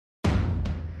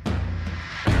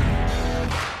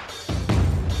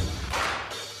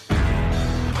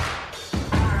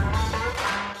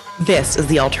This is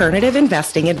the Alternative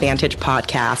Investing Advantage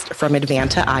podcast from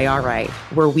Advanta IRA,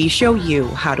 where we show you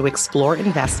how to explore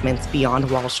investments beyond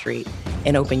Wall Street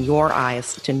and open your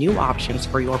eyes to new options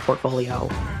for your portfolio.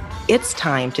 It's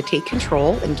time to take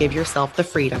control and give yourself the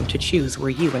freedom to choose where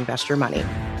you invest your money.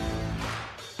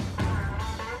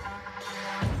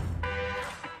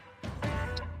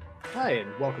 Hi,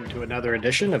 and welcome to another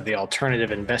edition of the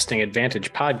Alternative Investing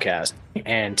Advantage podcast.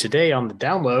 And today on the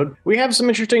download, we have some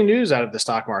interesting news out of the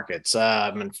stock markets.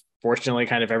 Unfortunately,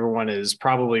 kind of everyone is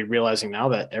probably realizing now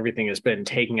that everything has been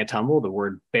taking a tumble, the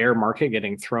word bear market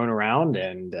getting thrown around,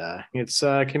 and it's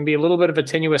can be a little bit of a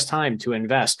tenuous time to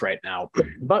invest right now.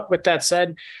 But with that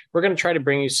said, we're going to try to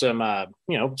bring you some,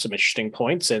 some interesting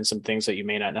points and some things that you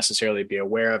may not necessarily be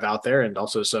aware of out there, and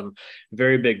also some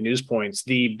very big news points.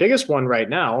 The biggest one right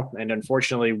now, and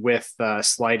unfortunately with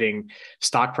sliding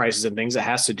stock prices and things, that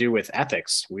has to do with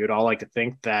ethics. We would all like to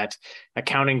think that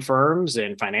accounting firms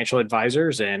and financial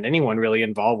advisors and anyone really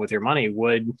involved with your money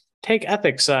would take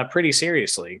ethics pretty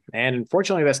seriously. And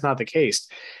unfortunately, that's not the case.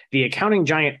 The accounting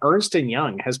giant Ernst &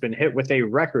 Young has been hit with a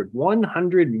record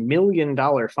 $100 million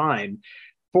fine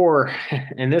for,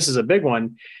 and this is a big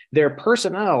one, their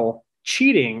personnel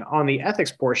cheating on the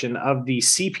ethics portion of the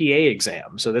CPA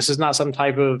exam. So this is not some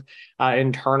type of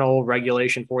internal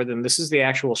regulation for them. This is the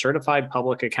actual Certified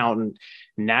Public Accountant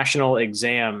National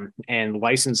Exam and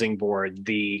Licensing Board.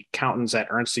 The accountants at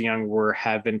Ernst & Young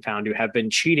have been found to have been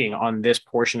cheating on this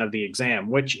portion of the exam,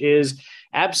 which is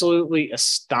absolutely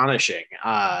astonishing.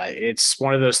 It's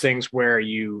one of those things where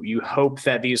you hope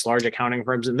that these large accounting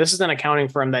firms, and this is an accounting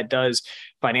firm that does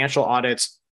financial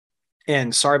audits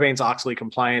and Sarbanes-Oxley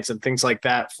compliance and things like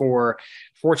that for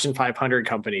Fortune 500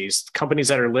 companies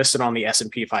that are listed on the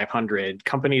S&P 500,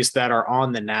 companies that are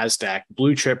on the NASDAQ,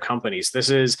 blue chip companies.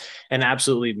 This is an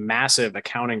absolutely massive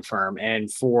accounting firm.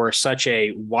 And for such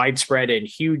a widespread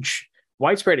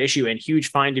issue and huge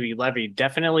fine to be levied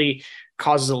definitely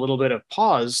causes a little bit of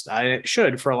pause. It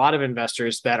should for a lot of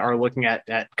investors that are looking at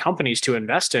companies to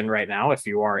invest in right now, if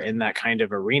you are in that kind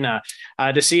of arena,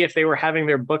 to see if they were having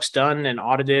their books done and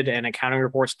audited and accounting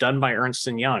reports done by Ernst &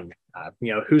 Young.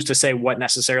 Who's to say what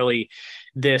necessarily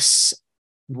this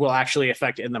will actually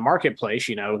affect in the marketplace?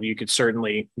 You could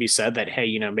certainly be said that,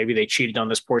 hey, maybe they cheated on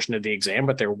this portion of the exam,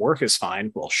 but their work is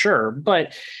fine. Well, sure.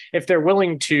 But if they're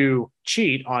willing to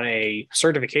cheat on a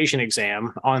certification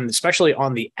exam, especially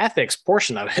on the ethics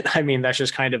portion of it, I mean, that's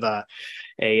just kind of a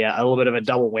little bit of a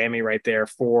double whammy right there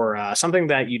for something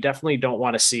that you definitely don't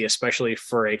want to see, especially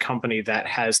for a company that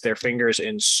has their fingers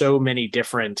in so many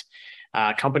different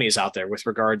companies out there with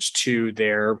regards to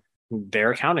their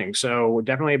accounting. So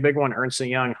definitely a big one. Ernst &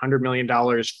 Young, $100 million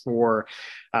for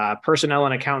personnel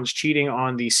and accountants cheating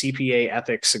on the CPA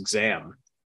ethics exam.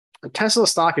 Tesla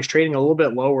stock is trading a little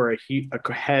bit lower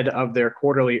ahead of their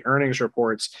quarterly earnings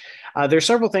reports. There's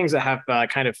several things that have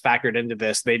kind of factored into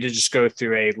this. They did just go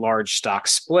through a large stock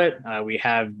split. We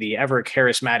have the ever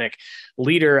charismatic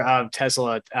leader of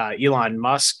Tesla, Elon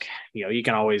Musk. You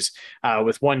can always,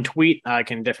 with one tweet,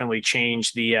 can definitely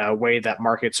change the way that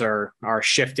markets are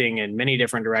shifting in many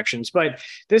different directions. But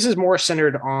this is more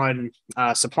centered on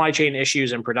supply chain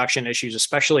issues and production issues,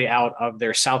 especially out of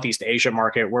their Southeast Asia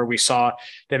market, where we saw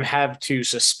them have to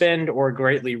suspend or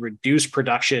greatly reduce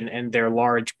production in their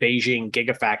large Beijing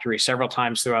gigafactory several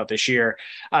times throughout this year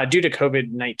due to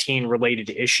COVID-19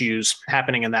 related issues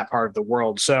happening in that part of the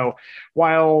world. So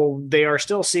while they are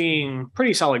still seeing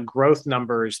pretty solid growth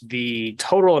numbers, the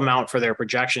total amount for their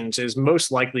projections is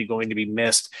most likely going to be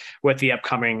missed with the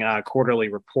upcoming quarterly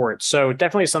report. So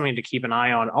definitely something to keep an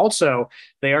eye on. Also,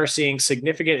 they are seeing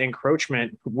significant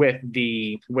encroachment with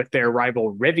their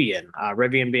rival Rivian.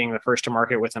 Rivian being the first to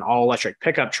market with an all-electric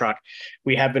pickup truck.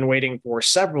 We have been waiting for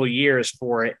several years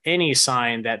for any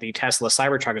sign that the Tesla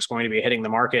Cybertruck is going to be hitting the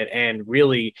market, and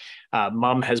really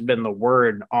mum has been the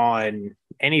word on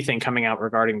anything coming out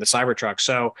regarding the Cybertruck.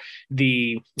 So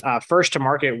the first to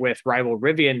market with rival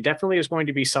Rivian definitely is going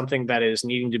to be something that is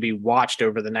needing to be watched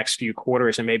over the next few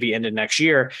quarters and maybe into next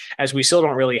year, as we still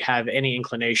don't really have any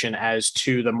inclination as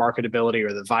to the marketability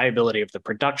or the viability of the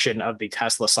production of the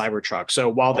Tesla Cybertruck. So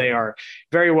while they are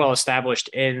very well established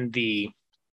in the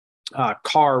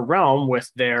car realm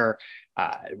with their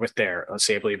let's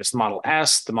say, I believe it's the Model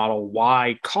S, the Model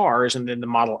Y cars, and then the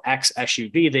Model X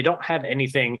SUV, they don't have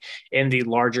anything in the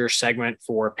larger segment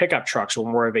for pickup trucks or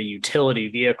more of a utility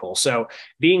vehicle. So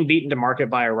being beaten to market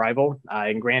by a rival,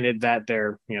 and granted that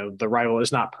the rival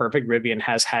is not perfect. Rivian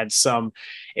has had some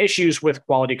issues with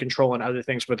quality control and other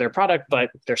things with their product, but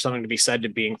there's something to be said to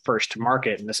being first to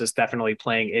market. And this is definitely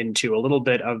playing into a little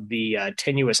bit of the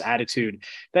tenuous attitude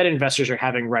that investors are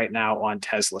having right now on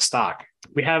Tesla stock.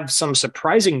 we have some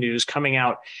surprising news coming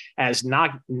out as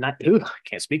can't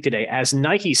speak today, as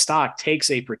Nike stock takes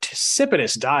a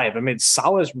precipitous dive amid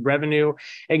solid revenue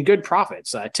and good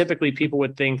profits. Typically, people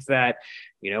would think that,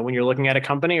 when you're looking at a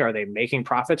company, are they making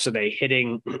profits? Are they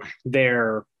hitting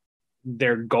their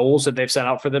goals that they've set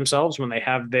out for themselves when they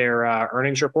have their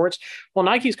earnings reports? Well,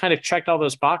 Nike's kind of checked all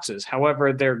those boxes.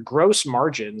 However, their gross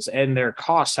margins and their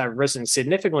costs have risen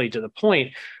significantly to the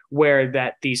point where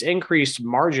that these increased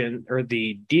margin or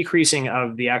the decreasing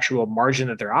of the actual margin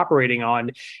that they're operating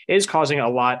on is causing a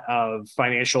lot of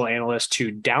financial analysts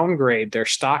to downgrade their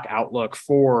stock outlook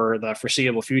for the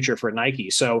foreseeable future for Nike.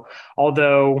 So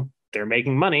although they're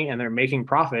making money and they're making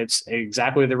profits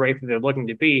exactly the rate that they're looking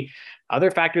to be, other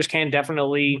factors can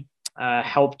definitely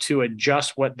help to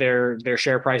adjust what their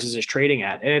share prices is trading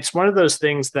at. And it's one of those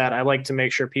things that I like to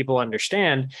make sure people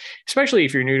understand, especially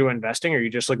if you're new to investing or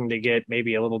you're just looking to get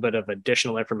maybe a little bit of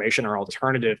additional information or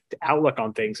alternative outlook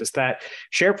on things, is that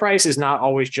share price is not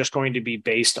always just going to be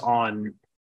based on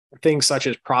things such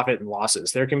as profit and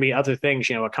losses. There can be other things,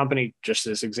 a company, just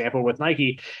this example with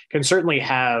Nike, can certainly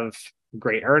have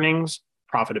great earnings,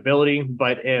 profitability,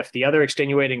 but if the other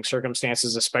extenuating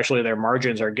circumstances, especially their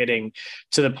margins, are getting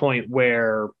to the point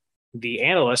where the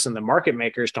analysts and the market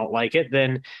makers don't like it,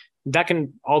 then that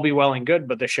can all be well and good,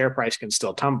 but the share price can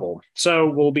still tumble. So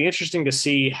it will be interesting to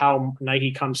see how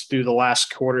Nike comes through the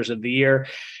last quarters of the year.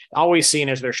 Always seen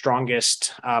as their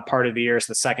strongest part of the year is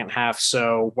the second half.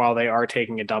 So while they are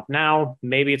taking a dump now,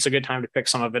 maybe it's a good time to pick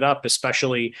some of it up,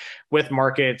 especially with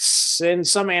markets. And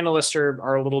some analysts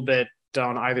are a little bit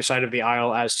on either side of the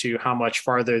aisle as to how much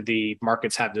farther the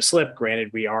markets have to slip. Granted,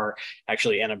 we are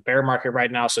actually in a bear market right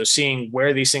now. So seeing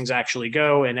where these things actually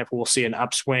go and if we'll see an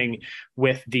upswing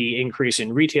with the increase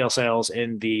in retail sales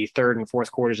in the third and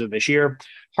fourth quarters of this year,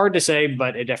 hard to say,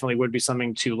 but it definitely would be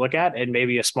something to look at. And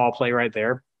maybe a small play right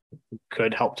there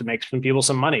could help to make some people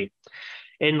some money.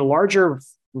 In larger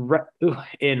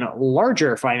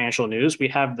financial news, we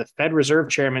have the Fed Reserve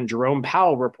Chairman Jerome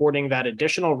Powell reporting that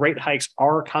additional rate hikes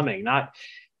are coming, not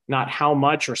how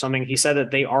much or something. He said that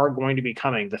they are going to be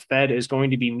coming. The Fed is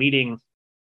going to be meeting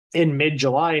in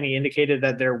mid-July, and he indicated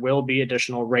that there will be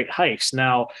additional rate hikes.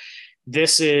 Now,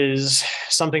 this is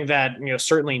something that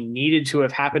certainly needed to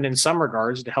have happened in some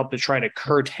regards to help to try to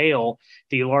curtail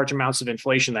the large amounts of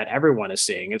inflation that everyone is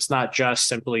seeing. It's not just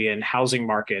simply in housing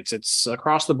markets, it's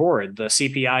across the board. The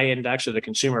CPI index, or the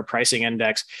consumer pricing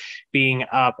index, being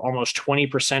up almost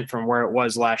 20% from where it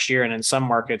was last year, and in some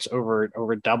markets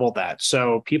over double that.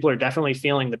 So people are definitely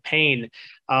feeling the pain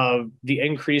of the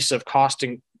increased cost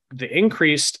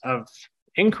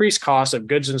of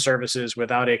goods and services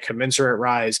without a commensurate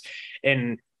rise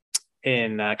in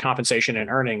compensation and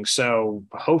earnings. So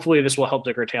hopefully this will help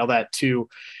to curtail that, to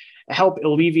help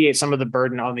alleviate some of the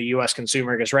burden on the U.S.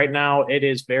 consumer, because right now it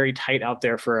is very tight out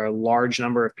there for a large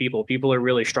number of people. People are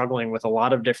really struggling with a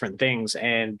lot of different things,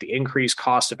 and the increased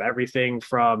cost of everything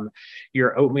from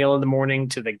your oatmeal in the morning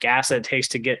to the gas that it takes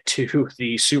to get to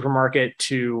the supermarket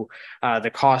to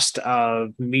the cost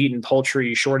of meat and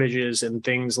poultry shortages and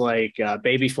things like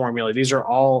baby formula. These are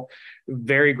all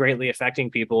very greatly affecting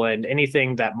people, and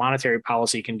anything that monetary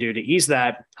policy can do to ease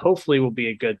that hopefully will be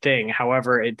a good thing.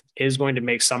 However, it is going to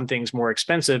make some things more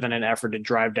expensive in an effort to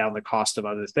drive down the cost of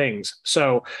other things.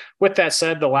 So with that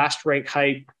said, the last rate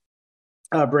hike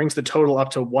brings the total up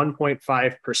to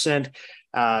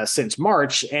 1.5% since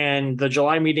March, and the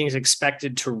July meeting is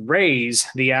expected to raise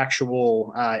the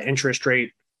actual interest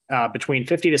rate between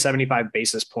 50 to 75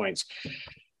 basis points.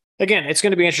 Again, it's going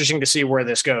to be interesting to see where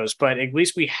this goes, but at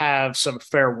least we have some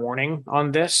fair warning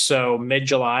on this. So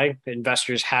mid-July,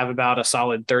 investors have about a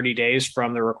solid 30 days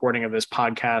from the recording of this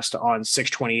podcast on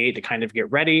 6/28 to kind of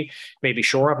get ready, maybe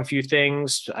shore up a few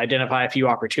things, identify a few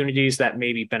opportunities that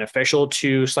may be beneficial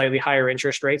to slightly higher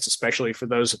interest rates, especially for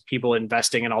those people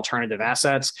investing in alternative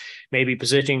assets, maybe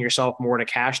positioning yourself more to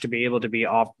cash to be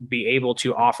able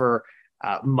to offer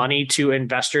money to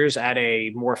investors at a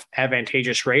more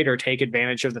advantageous rate, or take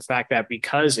advantage of the fact that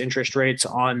because interest rates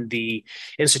on the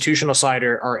institutional side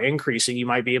are increasing, you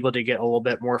might be able to get a little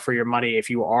bit more for your money if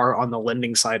you are on the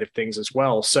lending side of things as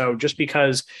well. So just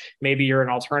because maybe you're an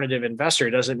alternative investor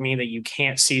doesn't mean that you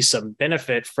can't see some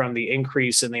benefit from the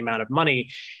increase in the amount of money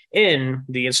in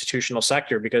the institutional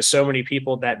sector, because so many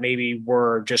people that maybe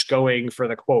were just going for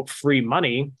the quote free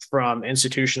money from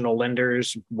institutional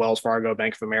lenders, Wells Fargo,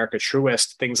 Bank of America,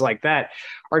 Truist, things like that,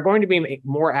 are going to be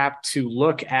more apt to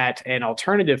look at an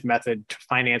alternative method to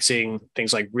financing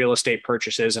things like real estate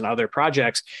purchases and other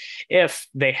projects if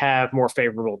they have more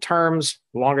favorable terms,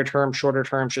 longer term, shorter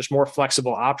terms, just more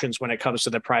flexible options when it comes to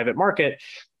the private market.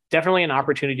 definitely an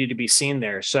opportunity to be seen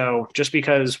there. So just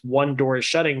because one door is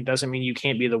shutting doesn't mean you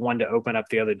can't be the one to open up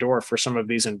the other door for some of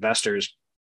these investors.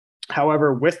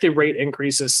 However, with the rate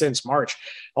increases since March,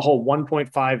 a whole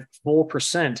 1.5 full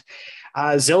percent,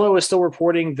 Zillow is still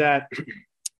reporting that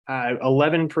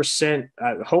 11%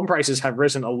 home prices have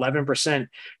risen 11%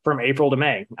 from April to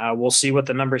May. We'll see what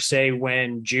the numbers say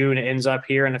when June ends up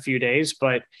here in a few days,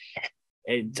 but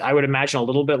I would imagine a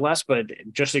little bit less, but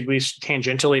just at least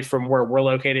tangentially from where we're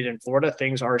located in Florida,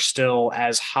 things are still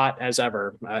as hot as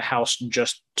ever. A house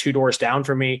just 2 doors down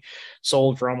from me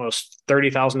sold for almost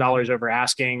 $30,000 over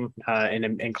asking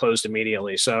and closed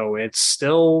immediately. So it's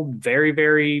still very,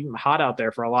 very hot out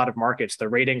there for a lot of markets. The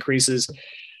rate increases,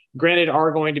 granted,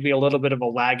 are going to be a little bit of a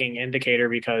lagging indicator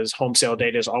because home sale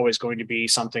data is always going to be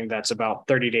something that's about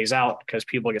 30 days out because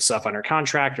people get stuff under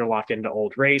contract or locked into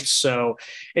old rates. So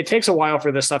it takes a while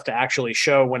for this stuff to actually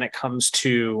show when it comes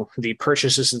to the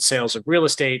purchases and sales of real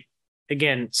estate.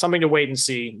 Again, something to wait and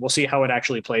see. We'll see how it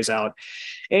actually plays out.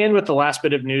 And with the last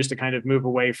bit of news to kind of move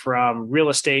away from real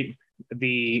estate,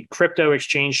 the crypto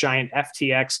exchange giant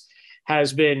FTX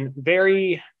has been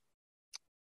very,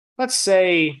 let's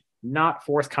say, not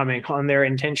forthcoming on their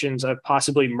intentions of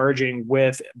possibly merging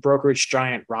with brokerage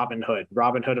giant Robinhood.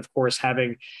 Robinhood, of course,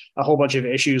 having a whole bunch of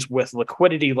issues with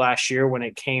liquidity last year when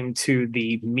it came to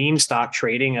the meme stock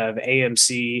trading of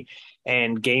AMC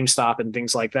and GameStop and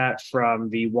things like that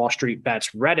from the Wall Street Bets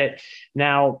Reddit.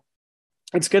 Now,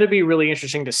 it's going to be really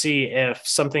interesting to see if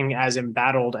something as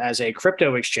embattled as a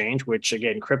crypto exchange, which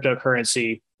again,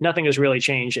 cryptocurrency, nothing has really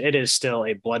changed. It is still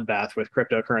a bloodbath with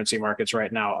cryptocurrency markets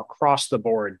right now across the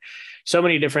board. So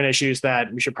many different issues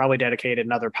that we should probably dedicate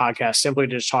another podcast simply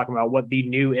to just talking about what the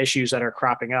new issues that are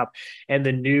cropping up and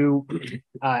the new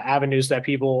avenues that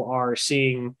people are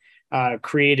seeing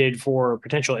created for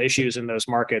potential issues in those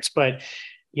markets. But,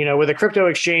 you know, with a crypto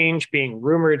exchange being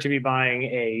rumored to be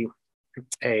buying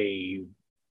a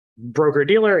broker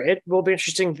dealer, it will be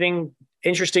interesting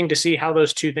to see how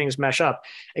those two things mesh up.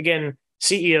 Again,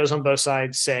 CEOs on both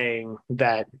sides saying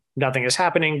that nothing is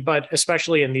happening, but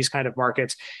especially in these kind of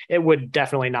markets, it would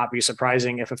definitely not be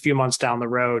surprising if a few months down the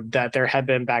road that there had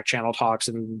been back channel talks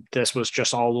and this was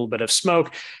just all a little bit of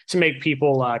smoke to make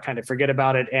people kind of forget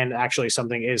about it. And actually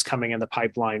something is coming in the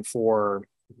pipeline for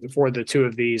the two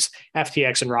of these,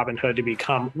 FTX and Robinhood, to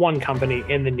become one company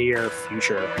in the near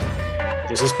future.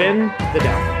 This has been The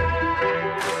Download.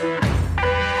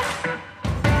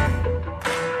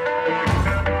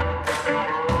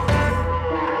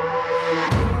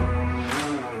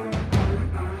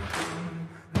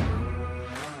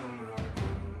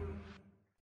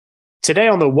 Today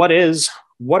on the what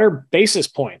are basis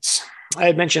points? I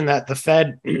had mentioned that the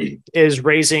Fed is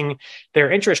raising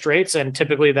their interest rates, and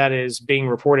typically that is being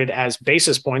reported as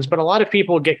basis points. But a lot of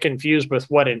people get confused with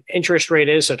what an interest rate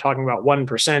is. So talking about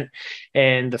 1%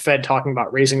 and the Fed talking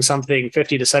about raising something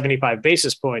 50 to 75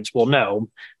 basis points. Well, no,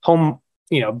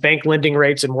 bank lending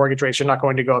rates and mortgage rates are not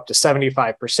going to go up to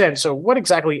 75%. So what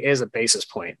exactly is a basis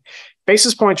point?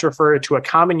 Basis points refer to a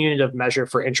common unit of measure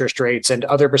for interest rates and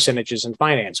other percentages in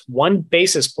finance. 1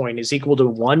 basis point is equal to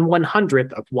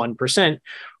 1/100th of 1%,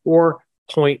 or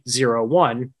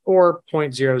 0.01 or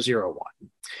 0.001.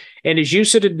 And is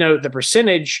used to denote the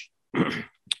percentage, or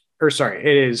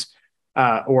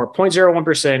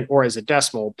 0.01%, or as a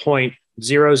decimal,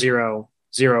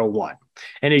 0.0001.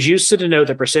 And is used to denote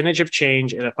the percentage of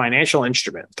change in a financial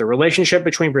instrument. The relationship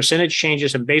between percentage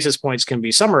changes and basis points can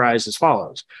be summarized as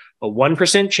follows. A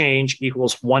 1% change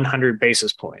equals 100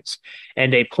 basis points,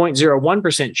 and a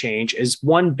 0.01% change is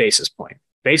 1 basis point.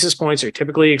 Basis points are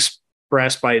typically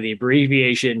expressed by the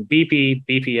abbreviation BP,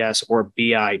 BPS, or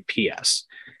BIPS.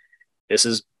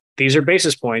 These are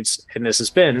basis points, and this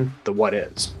has been the What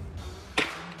Is.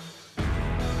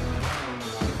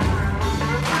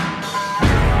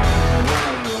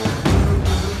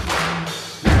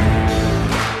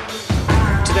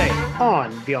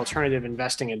 On the Alternative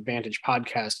Investing Advantage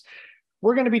podcast,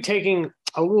 we're going to be taking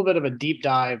a little bit of a deep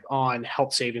dive on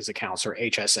health savings accounts, or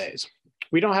HSAs.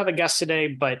 We don't have a guest today,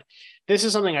 but this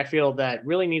is something I feel that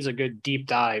really needs a good deep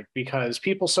dive because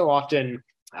people so often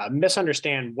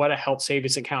misunderstand what a health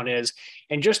savings account is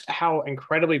and just how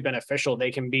incredibly beneficial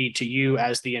they can be to you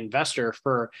as the investor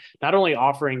for not only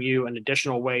offering you an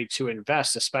additional way to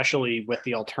invest, especially with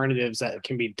the alternatives that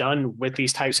can be done with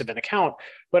these types of an account,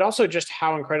 but also just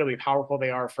how incredibly powerful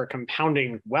they are for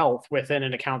compounding wealth within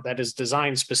an account that is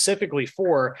designed specifically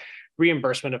for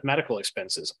reimbursement of medical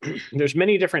expenses. There's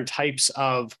many different types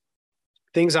of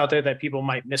things out there that people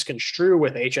might misconstrue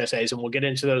with HSAs, and we'll get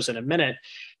into those in a minute.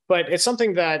 But it's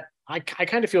something that I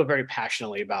kind of feel very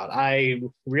passionately about. I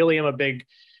really am a big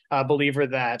a believer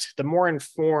that the more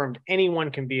informed anyone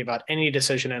can be about any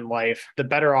decision in life, the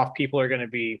better off people are going to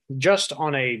be just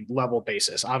on a level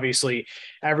basis. Obviously,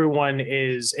 everyone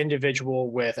is individual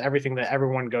with everything that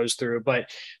everyone goes through, but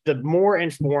the more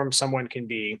informed someone can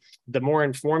be, the more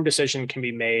informed decision can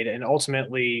be made. And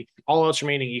ultimately, all else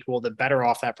remaining equal, the better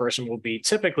off that person will be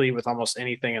typically with almost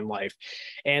anything in life.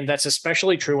 And that's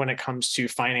especially true when it comes to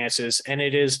finances. And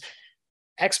it is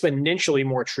exponentially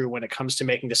more true when it comes to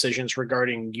making decisions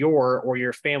regarding your or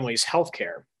your family's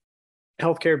healthcare.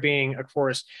 Healthcare being, of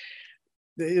course,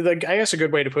 I guess a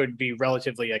good way to put it would be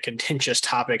relatively a contentious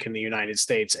topic in the United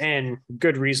States, and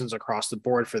good reasons across the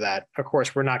board for that. Of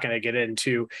course, we're not going to get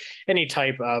into any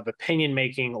type of opinion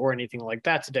making or anything like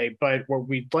that today, but what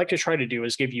we'd like to try to do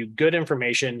is give you good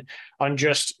information on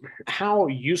just how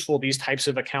useful these types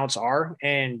of accounts are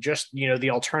and just, the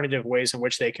alternative ways in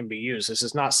which they can be used. This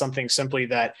is not something simply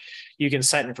that you can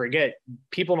set and forget.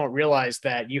 People don't realize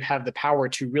that you have the power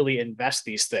to really invest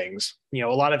these things. A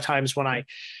lot of times when I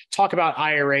talk about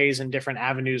IRAs and different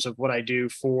avenues of what I do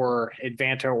for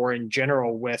Advanta or in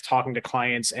general with talking to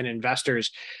clients and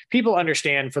investors, people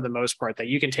understand for the most part that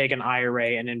you can take an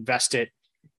IRA and invest it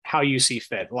how you see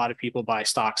fit. A lot of people buy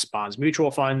stocks, bonds,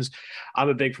 mutual funds. I'm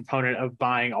a big proponent of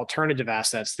buying alternative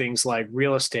assets, things like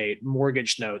real estate,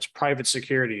 mortgage notes, private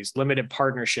securities, limited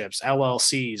partnerships,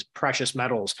 LLCs, precious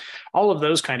metals, all of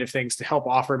those kind of things to help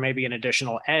offer maybe an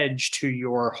additional edge to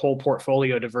your whole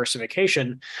portfolio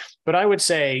diversification. But I would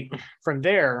say from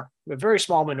there, a very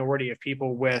small minority of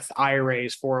people with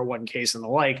IRAs, 401ks, and the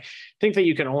like think that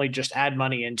you can only just add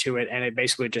money into it and it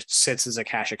basically just sits as a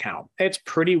cash account. It's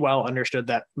pretty well understood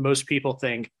that most people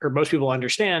think, or most people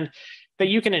understand, that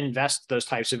you can invest those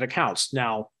types of accounts.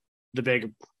 Now, the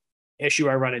big issue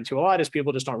I run into a lot is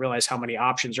people just don't realize how many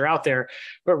options are out there,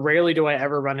 but rarely do I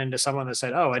ever run into someone that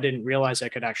said, oh, I didn't realize I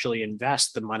could actually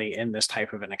invest the money in this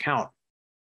type of an account.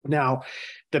 Now,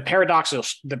 the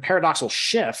paradoxical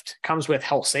shift comes with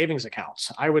health savings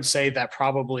accounts. I would say that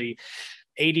probably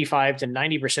 85 to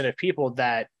 90% of people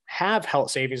that have health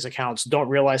savings accounts don't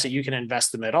realize that you can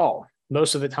invest them at all.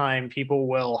 Most of the time, people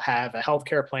will have a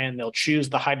healthcare plan. They'll choose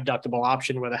the high deductible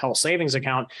option with a health savings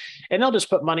account, and they'll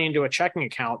just put money into a checking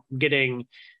account, getting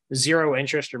zero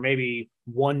interest or maybe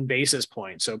 1 basis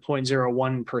point, so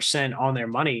 0.01% on their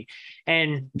money,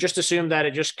 and just assume that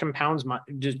it just compounds.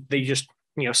 They just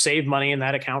save money in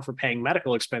that account for paying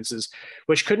medical expenses,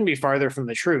 which couldn't be farther from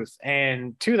the truth.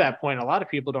 And to that point, a lot of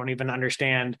people don't even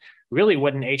understand really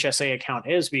what an HSA account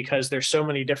is because there's so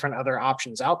many different other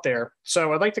options out there.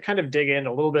 So I'd like to kind of dig in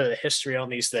a little bit of the history on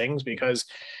these things, because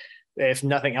if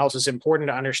nothing else, it's important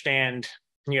to understand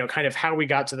kind of how we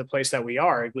got to the place that we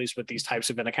are, at least with these types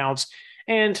of accounts.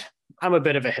 And I'm a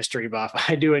bit of a history buff.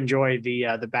 I do enjoy the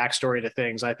backstory to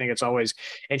things. I think it's always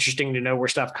interesting to know where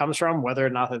stuff comes from, whether or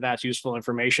not that's useful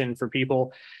information for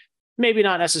people. Maybe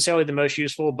not necessarily the most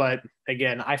useful, but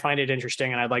again, I find it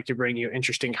interesting, and I'd like to bring you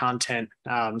interesting content.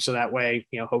 So that way,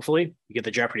 hopefully you get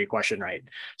the Jeopardy question right.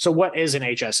 So what is an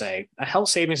HSA? A health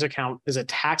savings account is a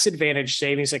tax advantage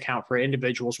savings account for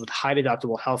individuals with high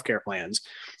deductible healthcare plans.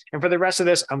 And for the rest of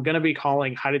this, I'm going to be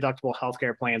calling high deductible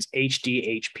healthcare plans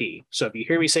HDHP. So if you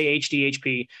hear me say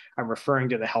HDHP, I'm referring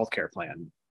to the healthcare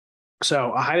plan.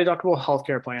 So a high deductible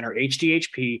healthcare plan, or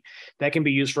HDHP, that can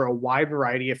be used for a wide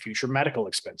variety of future medical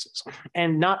expenses.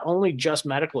 And not only just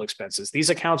medical expenses.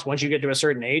 These accounts, once you get to a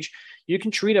certain age, you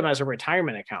can treat them as a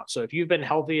retirement account. So if you've been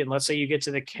healthy and let's say you get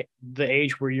to the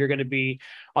age where you're going to be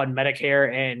on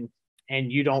Medicare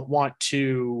and you don't want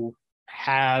to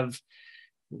have,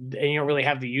 and you don't really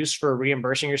have the use for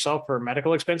reimbursing yourself for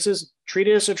medical expenses, treat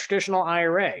it as a traditional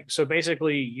IRA. So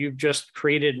basically, you've just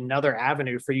created another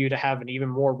avenue for you to have an even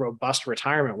more robust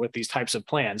retirement with these types of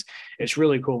plans. It's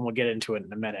really cool, and we'll get into it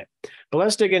in a minute. But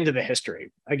let's dig into the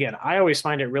history. Again, I always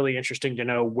find it really interesting to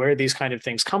know where these kind of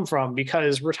things come from,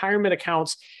 because retirement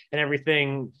accounts and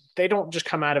everything, they don't just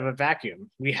come out of a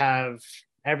vacuum. We have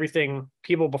everything.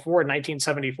 People before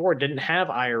 1974 didn't have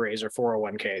IRAs or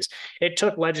 401ks. It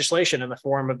took legislation in the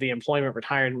form of the Employment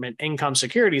Retirement Income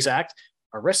Securities Act,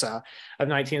 ERISA, of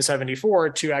 1974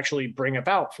 to actually bring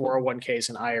about 401ks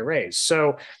and IRAs.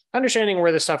 So understanding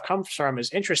where this stuff comes from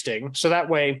is interesting. So that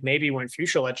way, maybe when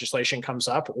future legislation comes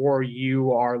up or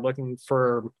you are looking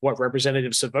for what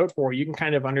representatives to vote for, you can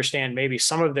kind of understand maybe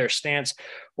some of their stance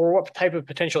or what type of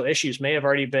potential issues may have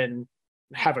already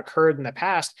have occurred in the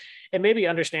past, and maybe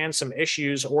understand some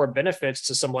issues or benefits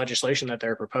to some legislation that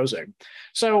they're proposing.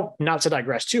 So not to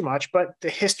digress too much, but the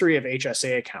history of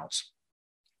HSA accounts.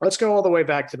 Let's go all the way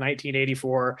back to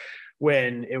 1984,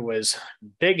 when it was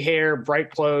big hair,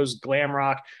 bright clothes, glam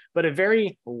rock, but a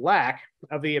very lack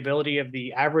of the ability of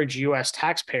the average US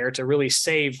taxpayer to really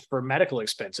save for medical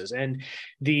expenses. And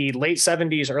the late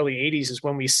 70s, early 80s is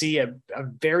when we see a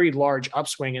very large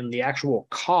upswing in the actual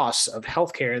costs of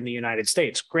healthcare in the United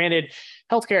States. Granted,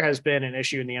 healthcare has been an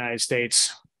issue in the United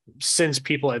States since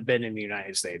people have been in the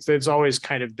United States. It's always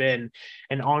kind of been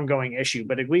an ongoing issue,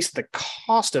 but at least the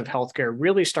cost of healthcare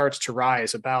really starts to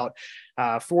rise about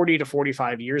 40 to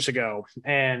 45 years ago.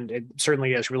 And it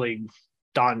certainly has really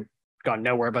gone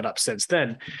nowhere but up since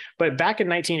then. But back in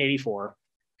 1984,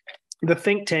 the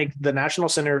think tank, the National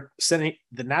Center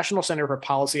for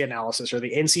Policy Analysis, or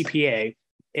the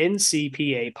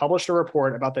NCPA published a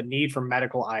report about the need for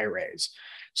medical IRAs.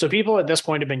 So people at this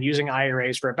point have been using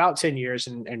IRAs for about 10 years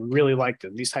and really liked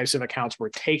them. These types of accounts were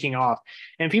taking off,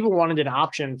 and people wanted an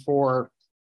option for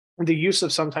the use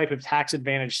of some type of tax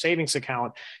advantage savings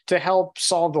account to help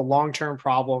solve the long-term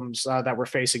problems that we're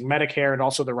facing Medicare and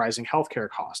also the rising healthcare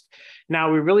cost.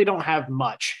 Now, we really don't have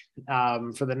much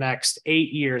for the next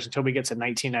 8 years until we get to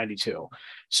 1992.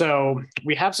 So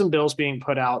we have some bills being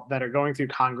put out that are going through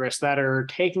Congress that are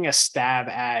taking a stab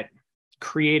at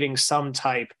creating some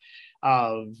type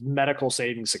of medical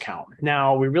savings account.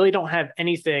 Now, we really don't have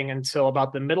anything until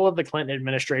about the middle of the Clinton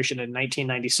administration in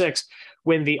 1996,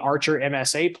 when the Archer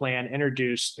MSA plan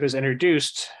was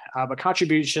introduced. But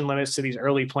contribution limits to these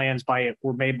early plans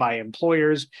were made by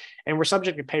employers and were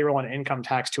subject to payroll and income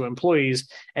tax to employees,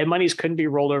 and monies couldn't be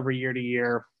rolled over year to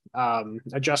year.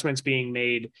 Adjustments being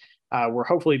made were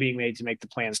hopefully being made to make the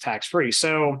plans tax-free.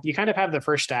 So you kind of have the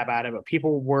first stab at it, but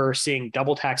people were seeing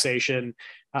double taxation,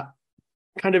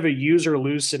 kind of a use or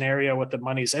lose scenario with the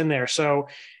monies in there. So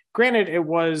granted, it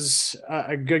was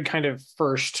a good kind of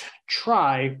first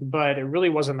try, but it really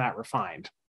wasn't that refined.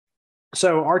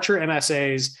 So Archer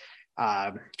MSAs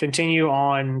continue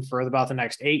on for about the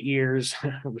next 8 years.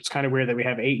 It's kind of weird that we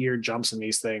have 8-year jumps in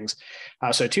these things.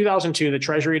 So 2002, the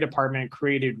Treasury Department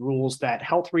created rules that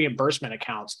health reimbursement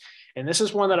accounts, and this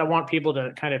is one that I want people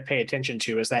to kind of pay attention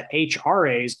to, is that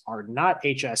HRAs are not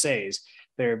HSAs.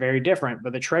 They're very different,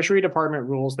 but the Treasury Department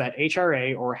rules that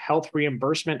HRA, or health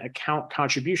reimbursement account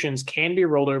contributions, can be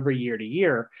rolled over year to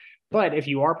year. But if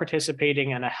you are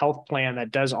participating in a health plan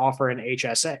that does offer an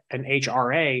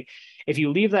HRA, if you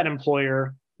leave that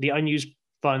employer, the unused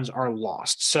funds are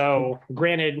lost. So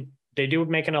granted, they do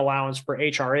make an allowance for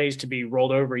HRAs to be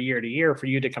rolled over year to year for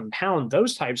you to compound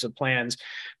those types of plans.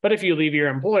 But if you leave your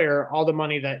employer, all the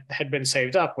money that had been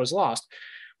saved up was lost,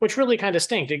 which really kind of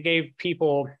stinked. It gave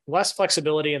people less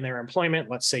flexibility in their employment.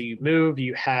 Let's say you moved,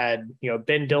 you had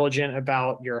been diligent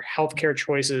about your healthcare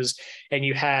choices, and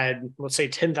you had, let's say,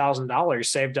 $10,000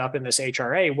 saved up in this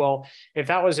HRA. Well, if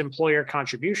that was employer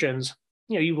contributions,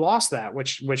 you lost that,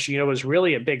 which was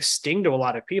really a big sting to a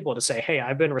lot of people to say, hey,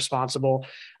 I've been responsible.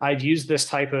 I've used this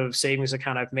type of savings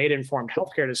account. I've made informed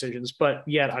healthcare decisions, but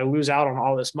yet I lose out on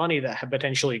all this money that had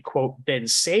potentially, quote, been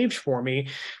saved for me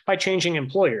by changing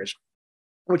employers,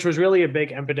 which was really a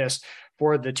big impetus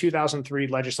for the 2003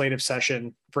 legislative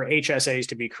session for HSAs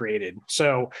to be created.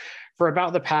 So for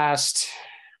about the past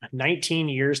 19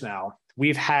 years now,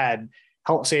 we've had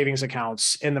health savings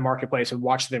accounts in the marketplace and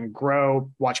watch them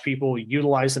grow, watch people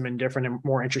utilize them in different and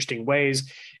more interesting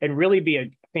ways, and really be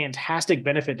a fantastic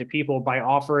benefit to people by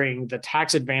offering the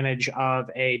tax advantage of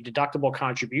a deductible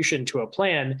contribution to a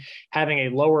plan, having a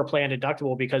lower plan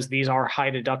deductible because these are high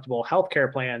deductible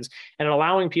healthcare plans, and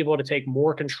allowing people to take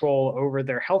more control over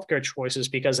their healthcare choices,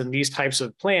 because in these types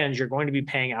of plans, you're going to be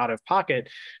paying out of pocket.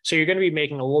 So you're going to be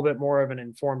making a little bit more of an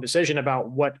informed decision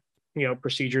about what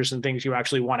procedures and things you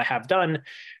actually want to have done.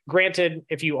 Granted,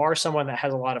 if you are someone that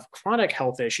has a lot of chronic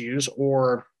health issues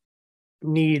or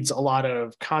needs a lot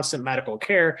of constant medical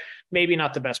care, maybe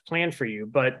not the best plan for you.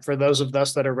 But for those of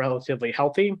us that are relatively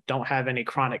healthy, don't have any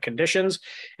chronic conditions,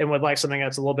 and would like something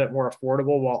that's a little bit more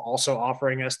affordable while also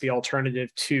offering us the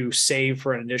alternative to save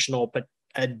for an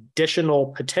additional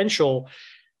potential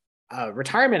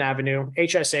retirement avenue,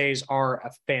 HSAs are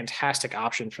a fantastic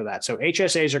option for that. So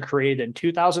HSAs are created in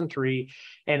 2003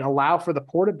 and allow for the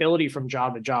portability from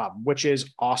job to job, which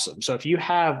is awesome. So if you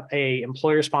have a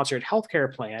employer-sponsored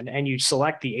healthcare plan and you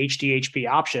select the HDHP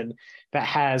option that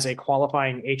has a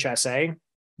qualifying HSA,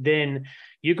 then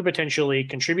you could potentially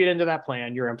contribute into that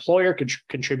plan. Your employer could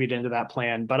contribute into that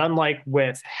plan. But unlike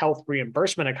with health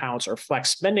reimbursement accounts or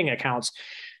flex spending accounts,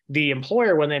 the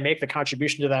employer, when they make the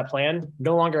contribution to that plan,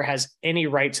 no longer has any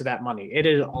right to that money. It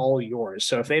is all yours.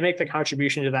 So if they make the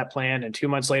contribution to that plan and 2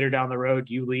 months later down the road,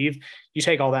 you leave, you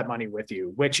take all that money with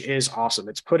you, which is awesome.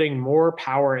 It's putting more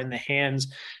power in the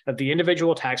hands of the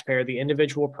individual taxpayer, the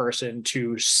individual person,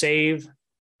 to save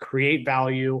create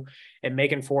value, and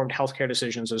make informed healthcare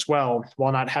decisions as well,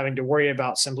 while not having to worry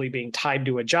about simply being tied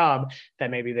to a job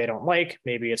that maybe they don't like,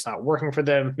 maybe it's not working for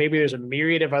them, maybe there's a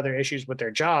myriad of other issues with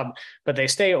their job, but they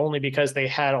stay only because they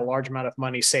had a large amount of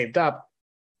money saved up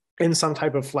in some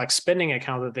type of flex spending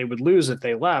account that they would lose if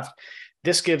they left.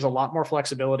 This gives a lot more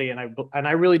flexibility, and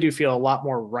I really do feel a lot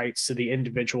more rights to the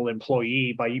individual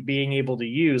employee by being able to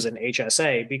use an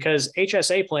HSA, because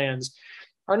HSA plans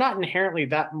are not inherently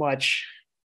that much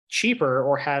cheaper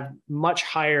or have much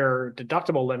higher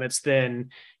deductible limits than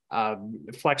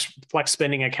flex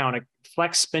spending account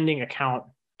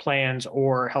plans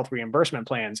or health reimbursement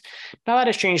plans. Now that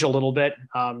has changed a little bit.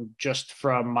 Just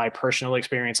from my personal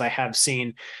experience, I have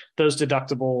seen those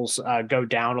deductibles go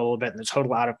down a little bit in the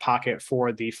total out of pocket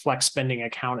for the flex spending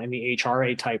account and the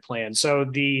HRA type plan. So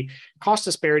the cost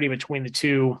disparity between the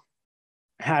two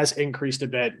has increased a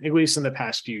bit, at least in the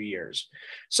past few years.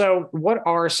 So what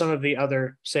are some of the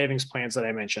other savings plans that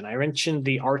I mentioned? I mentioned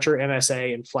the Archer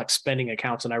MSA and flex spending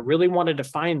accounts, and I really wanted to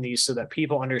find these so that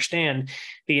people understand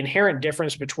the inherent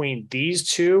difference between these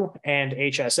two and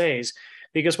HSAs.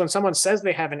 Because when someone says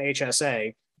they have an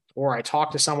HSA, or I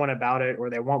talk to someone about it,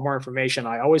 or they want more information,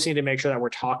 I always need to make sure that we're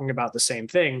talking about the same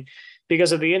thing.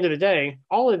 Because at the end of the day,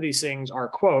 all of these things are,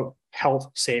 quote,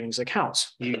 health savings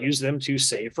accounts. You use them to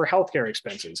save for healthcare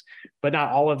expenses, but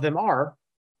not all of them are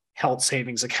health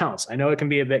savings accounts. I know it can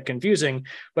be a bit confusing,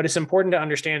 but it's important to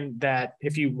understand that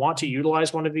if you want to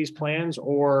utilize one of these plans,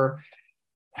 or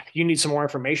you need some more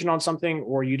information on something,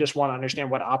 or you just want to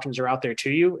understand what options are out there to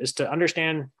you, is to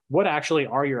understand what actually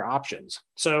are your options.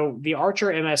 So the Archer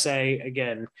MSA,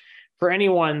 again, for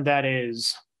anyone that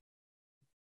is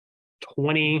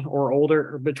 20 or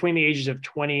older, or between the ages of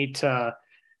 20 to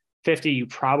 50, you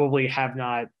probably have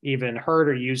not even heard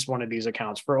or used one of these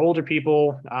accounts. For older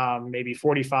people, maybe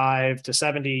 45 to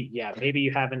 70, yeah, maybe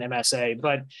you have an MSA.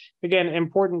 But again,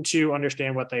 important to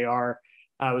understand what they are.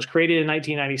 It was created in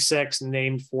 1996,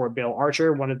 named for Bill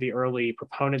Archer, one of the early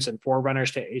proponents and forerunners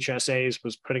to HSAs,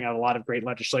 was putting out a lot of great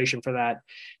legislation for that.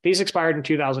 These expired in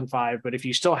 2005, but if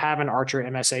you still have an Archer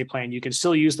MSA plan, you can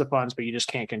still use the funds, but you just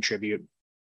can't contribute.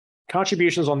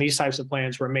 Contributions on these types of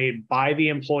plans were made by the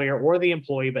employer or the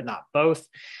employee, but not both.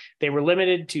 They were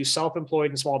limited to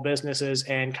self-employed and small businesses,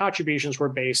 and contributions were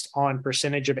based on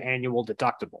percentage of annual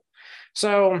deductible.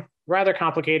 So rather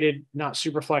complicated, not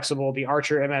super flexible. The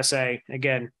Archer MSA,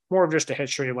 again, more of just a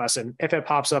history lesson. If it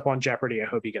pops up on Jeopardy, I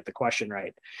hope you get the question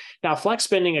right. Now, flex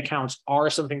spending accounts are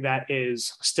something that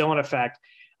is still in effect.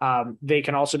 They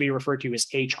can also be referred to as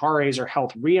HRAs, or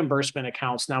health reimbursement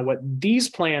accounts. Now, what these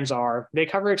plans are, they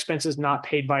cover expenses not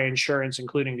paid by insurance,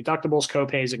 including deductibles,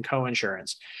 copays, and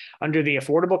coinsurance. Under the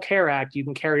Affordable Care Act, you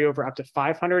can carry over up to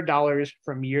 $500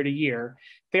 from year to year.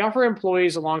 They offer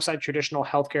employees alongside traditional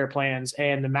healthcare plans,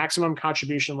 and the maximum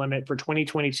contribution limit for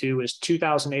 2022 is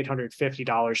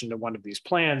 $2,850 into one of these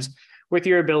plans, with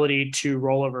your ability to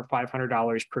roll over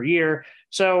 $500 per year.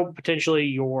 So potentially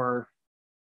your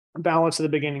balance at the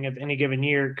beginning of any given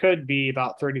year could be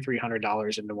about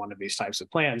 $3,300 into one of these types of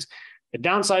plans. The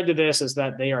downside to this is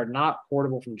that they are not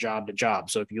portable from job to job.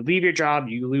 So if you leave your job,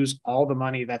 you lose all the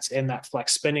money that's in that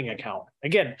flex spending account.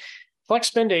 Again, flex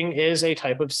spending is a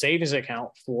type of savings account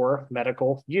for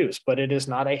medical use, but it is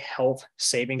not a health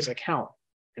savings account.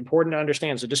 Important to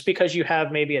understand. So just because you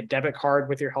have maybe a debit card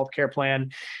with your healthcare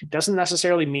plan doesn't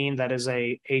necessarily mean that is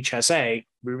a HSA.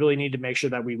 We really need to make sure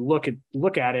that we look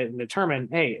at it and determine,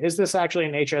 hey, is this actually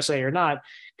an HSA or not?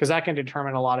 Because that can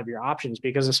determine a lot of your options,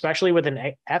 because especially with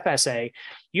an FSA,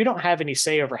 you don't have any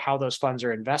say over how those funds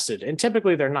are invested. And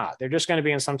typically they're not. They're just going to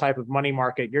be in some type of money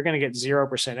market. You're going to get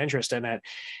 0% interest in it.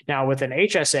 Now with an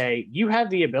HSA, you have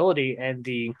the ability and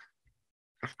the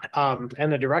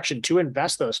direction to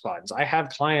invest those funds. I have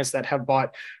clients that have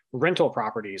bought rental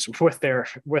properties with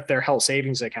their health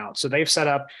savings account. So they've set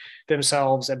up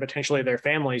themselves and potentially their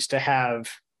families to have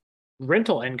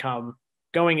rental income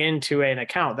going into an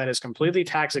account that is completely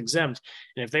tax exempt.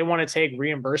 And if they want to take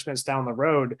reimbursements down the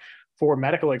road for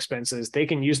medical expenses, they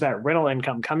can use that rental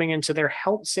income coming into their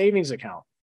health savings account.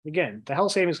 Again, the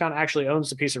health savings account actually owns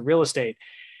the piece of real estate.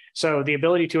 So the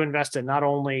ability to invest in not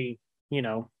only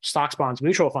stocks, bonds,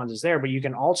 mutual funds is there, but you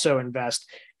can also invest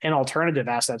in alternative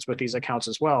assets with these accounts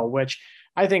as well, which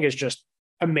I think is just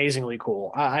amazingly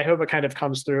cool. I hope it kind of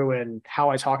comes through in how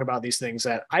I talk about these things,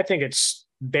 that I think it's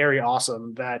very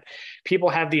awesome that people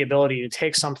have the ability to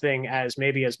take something as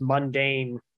maybe as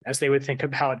mundane as they would think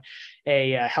about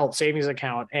a health savings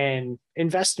account and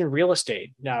invest in real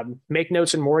estate, make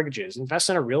notes in mortgages, invest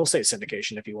in a real estate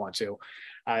syndication if you want to,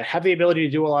 have the ability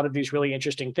to do a lot of these really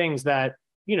interesting things that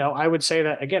I would say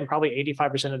that, again, probably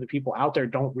 85% of the people out there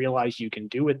don't realize you can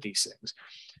do with these things.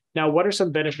 Now, what are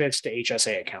some benefits to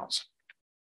HSA accounts?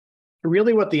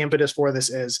 Really what the impetus for this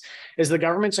is the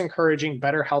government's encouraging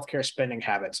better healthcare spending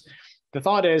habits. The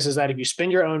thought is that if you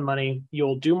spend your own money,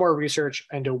 you'll do more research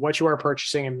into what you are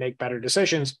purchasing and make better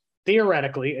decisions.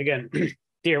 Theoretically, again,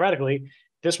 theoretically,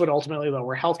 this would ultimately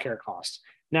lower healthcare costs.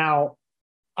 Now,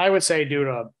 I would say due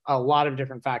to a lot of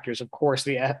different factors, of course,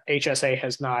 the HSA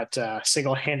has not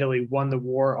single-handedly won the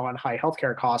war on high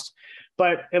healthcare costs,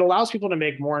 but it allows people to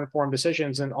make more informed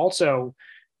decisions and also,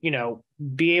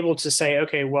 be able to say,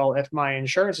 okay, well, if my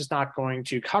insurance is not going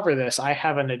to cover this, I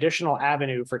have an additional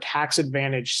avenue for tax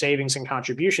advantage savings and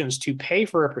contributions to pay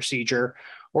for a procedure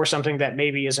or something that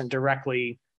maybe isn't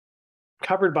directly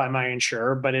covered by my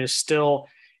insurer, but is still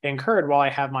incurred while I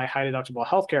have my high deductible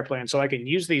healthcare plan. So I can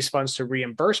use these funds to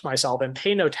reimburse myself and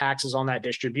pay no taxes on that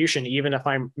distribution, even if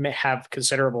I may have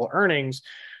considerable earnings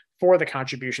for the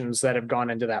contributions that have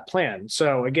gone into that plan.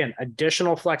 So again,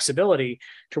 additional flexibility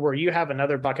to where you have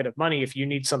another bucket of money if you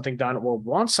need something done or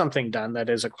want something done that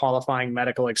is a qualifying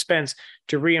medical expense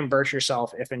to reimburse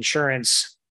yourself if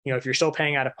insurance, if you're still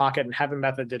paying out of pocket and have a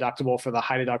method deductible for the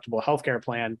high deductible healthcare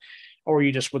plan, or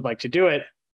you just would like to do it,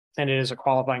 and it is a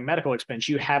qualifying medical expense,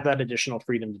 you have that additional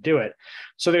freedom to do it.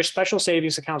 So there's special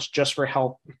savings accounts just for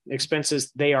health expenses.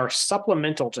 They are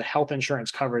supplemental to health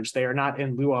insurance coverage. They are not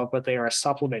in lieu of, but they are a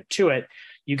supplement to it.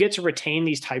 You get to retain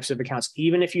these types of accounts,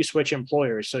 even if you switch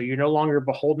employers. So you're no longer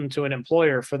beholden to an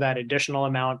employer for that additional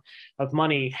amount of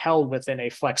money held within a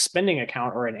flex spending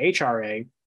account or an HRA.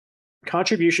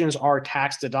 Contributions are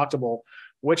tax deductible,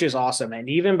 which is awesome. And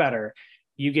even better,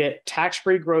 you get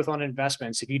tax-free growth on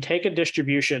investments. If you take a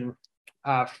distribution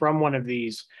from one of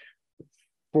these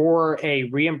for a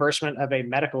reimbursement of a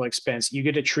medical expense, you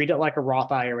get to treat it like a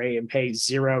Roth IRA and pay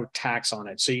zero tax on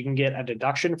it. So you can get a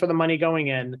deduction for the money going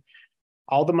in.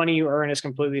 All the money you earn is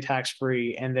completely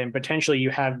tax-free. And then potentially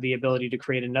you have the ability to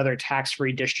create another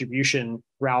tax-free distribution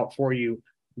route for you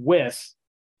with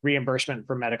reimbursement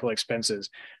for medical expenses,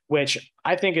 which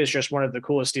I think is just one of the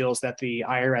coolest deals that the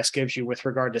IRS gives you with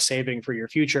regard to saving for your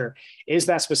future, is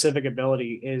that specific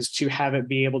ability is to have it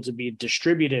be able to be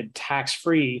distributed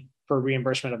tax-free for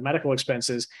reimbursement of medical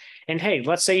expenses. And hey,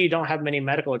 let's say you don't have many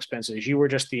medical expenses. You were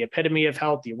just the epitome of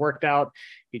health. You worked out,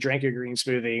 you drank your green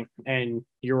smoothie, and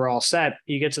you were all set.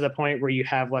 You get to the point where you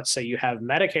have, let's say you have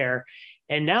Medicare,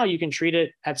 and now you can treat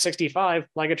it at 65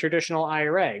 like a traditional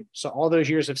IRA. So all those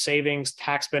years of savings,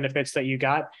 tax benefits that you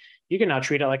got, you can now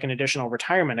treat it like an additional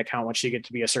retirement account once you get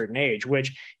to be a certain age,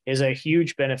 which is a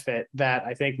huge benefit that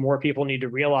I think more people need to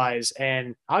realize.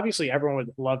 And obviously everyone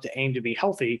would love to aim to be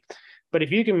healthy, but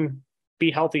if you can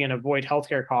be healthy and avoid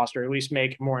healthcare costs, or at least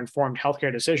make more informed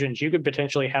healthcare decisions, you could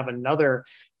potentially have another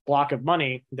block of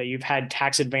money that you've had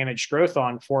tax advantage growth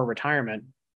on for retirement.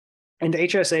 And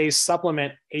HSAs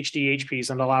supplement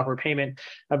HDHPs and allow for payment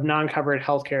of non-covered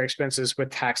healthcare expenses with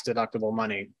tax-deductible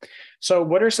money. So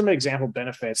what are some example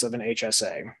benefits of an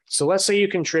HSA? So let's say you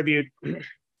contribute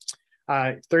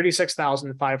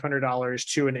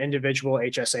 $36,500 to an individual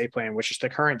HSA plan, which is the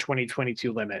current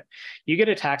 2022 limit. You get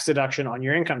a tax deduction on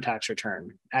your income tax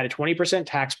return. At a 20%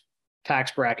 tax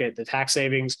bracket, the tax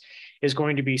savings is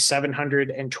going to be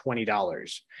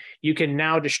 $720. You can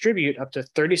now distribute up to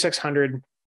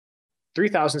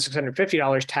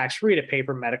 $3,650 tax-free to pay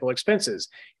for medical expenses,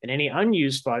 and any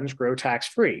unused funds grow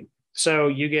tax-free. So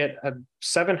you get a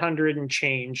 $700 and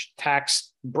change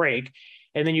tax break,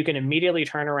 and then you can immediately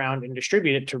turn around and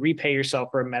distribute it to repay yourself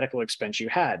for a medical expense you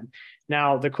had.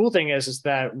 Now, the cool thing is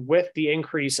that with the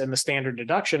increase in the standard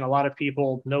deduction, a lot of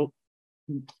people know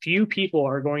few people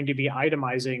are going to be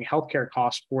itemizing healthcare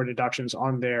costs for deductions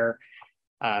on their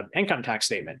income tax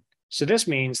statement. So this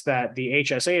means that the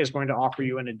HSA is going to offer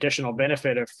you an additional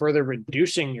benefit of further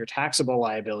reducing your taxable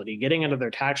liability, getting another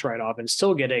tax write-off, and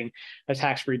still getting a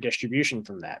tax-free distribution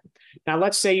from that. Now,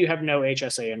 let's say you have no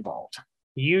HSA involved.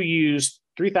 You use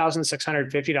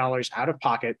 $3,650 out of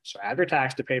pocket, so after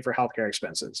tax, to pay for healthcare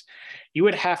expenses. You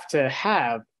would have to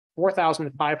have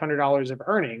 $4,500 of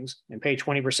earnings and pay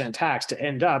 20% tax to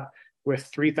end up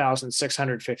with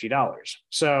 $3,650.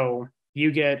 So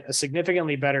you get a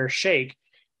significantly better shake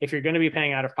if you're going to be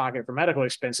paying out of pocket for medical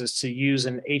expenses to use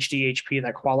an HDHP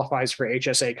that qualifies for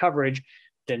HSA coverage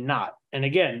than not. And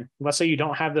again, let's say you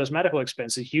don't have those medical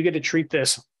expenses, you get to treat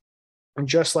this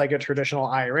just like a traditional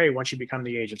IRA once you become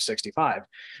the age of 65.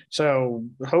 So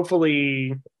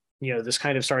hopefully, this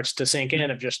kind of starts to sink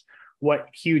in of just what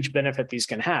huge benefit these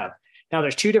can have. Now,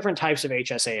 there's two different types of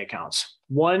HSA accounts.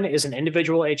 One is an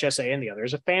individual HSA and the other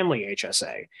is a family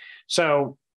HSA.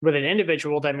 So with an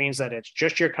individual, that means that it's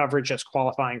just your coverage that's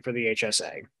qualifying for the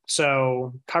HSA.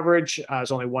 So coverage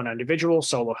is only one individual,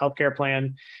 solo healthcare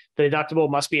plan. The deductible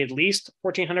must be at least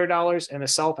 $1,400, and the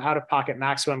self out-of-pocket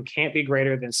maximum can't be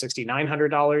greater than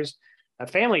 $6,900. A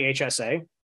family HSA,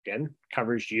 again,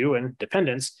 covers you and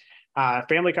dependents.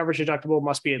 Family coverage deductible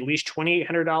must be at least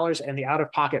 $2,800, and the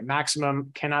out-of-pocket maximum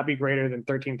cannot be greater than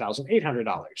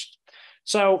 $13,800.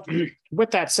 So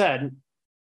with that said,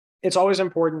 it's always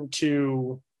important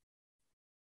to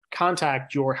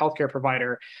contact your healthcare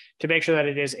provider to make sure that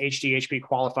it is HDHP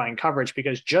qualifying coverage,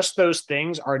 because just those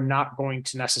things are not going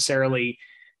to necessarily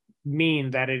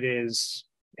mean that it is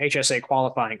HSA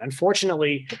qualifying.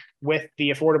 Unfortunately, with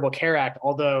the Affordable Care Act,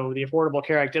 although the Affordable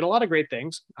Care Act did a lot of great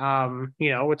things, I'm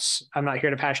not here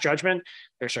to pass judgment.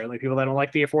 There's certainly people that don't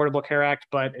like the Affordable Care Act,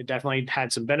 but it definitely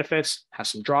had some benefits, has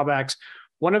some drawbacks.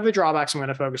 One of the drawbacks I'm going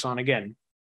to focus on, again,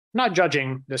 not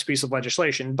judging this piece of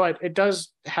legislation, but it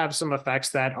does have some effects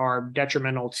that are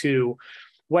detrimental to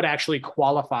what actually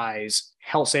qualifies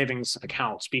health savings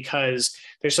accounts, because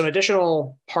there's some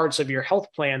additional parts of your health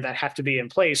plan that have to be in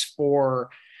place for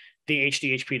the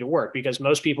HDHP to work. Because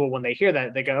most people, when they hear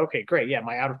that, they go, okay, great. Yeah,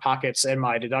 my out-of-pockets and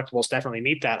my deductibles definitely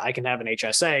meet that. I can have an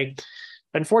HSA.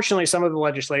 Unfortunately, some of the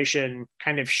legislation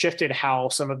kind of shifted how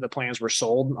some of the plans were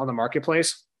sold on the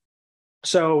marketplace.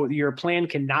 So your plan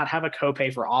cannot have a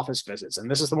copay for office visits. And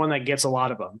this is the one that gets a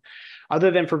lot of them.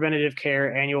 Other than preventative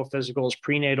care, annual physicals,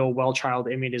 prenatal, well child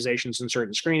immunizations, and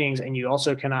certain screenings. And you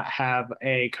also cannot have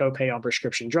a copay on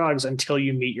prescription drugs until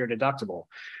you meet your deductible.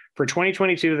 For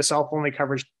 2022, the self-only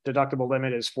coverage deductible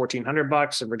limit is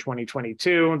 $1,400. And for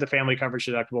 2022, the family coverage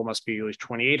deductible must be at least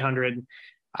 $2,800.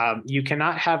 You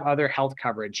cannot have other health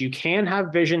coverage. You can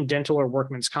have vision, dental, or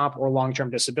workman's comp or long-term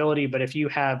disability, but if you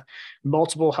have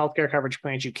multiple healthcare coverage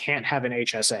plans, you can't have an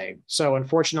HSA. So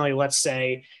unfortunately, let's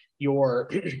say your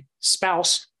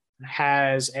spouse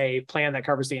has a plan that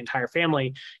covers the entire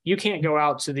family. You can't go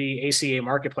out to the ACA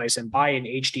marketplace and buy an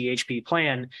HDHP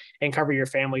plan and cover your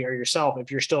family or yourself if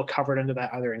you're still covered under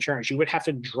that other insurance. You would have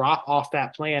to drop off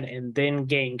that plan and then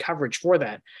gain coverage for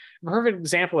that. A perfect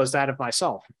example is that of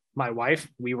myself. My wife,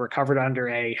 we were covered under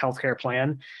a healthcare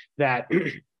plan that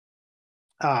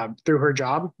through her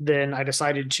job. Then I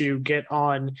decided to get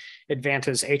on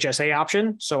Advanta's HSA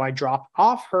option. So I dropped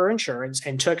off her insurance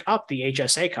and took up the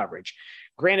HSA coverage.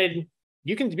 Granted,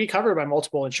 you can be covered by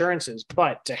multiple insurances,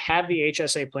 but to have the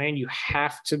HSA plan, you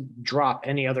have to drop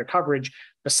any other coverage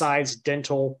besides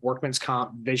dental, workman's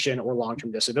comp, vision, or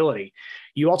long-term disability.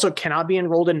 You also cannot be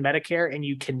enrolled in Medicare, and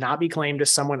you cannot be claimed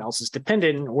as someone else's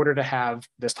dependent in order to have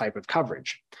this type of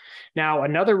coverage. Now,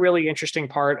 another really interesting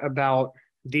part about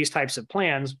these types of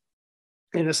plans,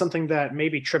 and it's something that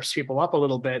maybe trips people up a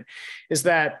little bit, is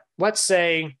that let's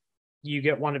say you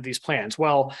get one of these plans.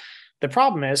 Well, the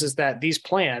problem is that these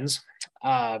plans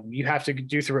you have to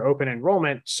do through open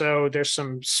enrollment. So there's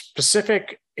some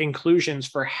specific inclusions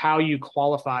for how you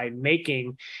qualify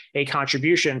making a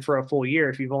contribution for a full year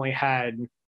if you've only had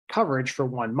coverage for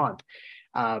 1 month.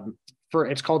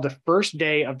 It's called the first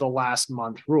day of the last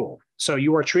month rule. So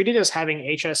you are treated as having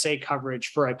HSA coverage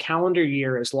for a calendar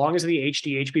year as long as the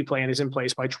HDHP plan is in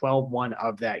place by 12/1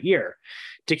 of that year.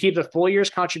 To keep the full year's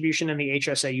contribution in the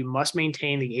HSA, you must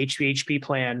maintain the HDHP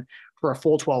plan for a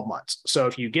full 12 months. So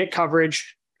if you get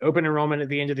coverage, open enrollment at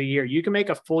the end of the year, you can make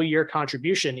a full year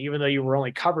contribution, even though you were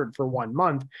only covered for 1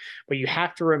 month, but you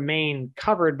have to remain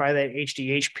covered by that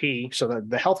HDHP, so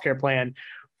the healthcare plan,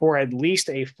 for at least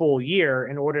a full year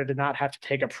in order to not have to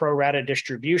take a pro rata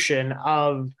distribution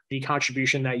of the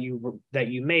contribution that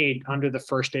you made under the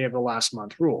first day of the last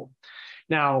month rule.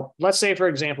 Now, let's say, for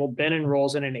example, Ben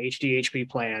enrolls in an HDHP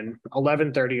plan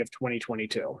 11/30 of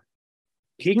 2022.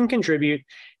 He can contribute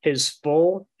his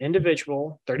full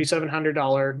individual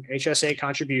 $3,700 HSA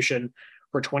contribution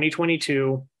for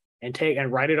 2022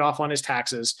 and write it off on his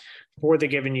taxes for the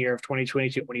given year of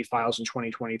 2022 when he files in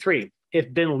 2023.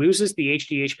 If Ben loses the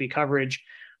HDHP coverage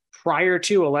prior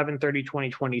to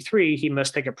 11/30/2023, he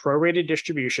must take a prorated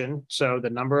distribution, so the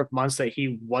number of months that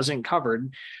he wasn't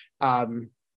covered,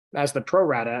 as the pro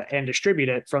rata, and distribute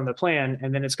it from the plan,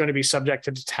 and then it's going to be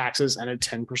subjected to taxes and a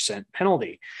 10%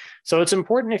 penalty. So it's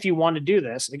important, if you want to do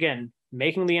this, again,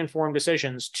 making the informed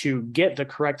decisions to get the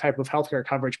correct type of healthcare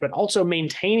coverage, but also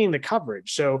maintaining the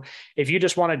coverage. So if you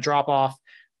just want to drop off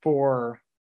for,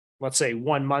 let's say,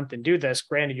 1 month and do this,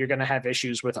 granted, you're going to have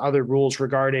issues with other rules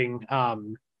regarding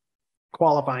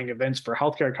qualifying events for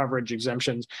healthcare coverage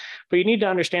exemptions, but you need to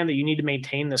understand that you need to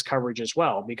maintain this coverage as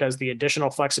well, because the additional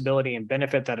flexibility and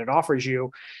benefit that it offers you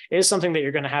is something that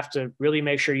you're going to have to really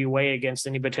make sure you weigh against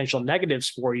any potential negatives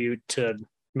for you to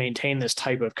maintain this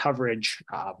type of coverage,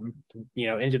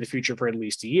 into the future for at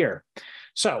least a year.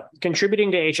 So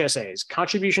contributing to HSAs,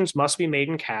 contributions must be made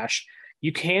in cash.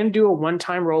 You can do a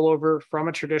one-time rollover from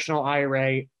a traditional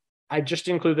IRA I just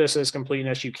include this as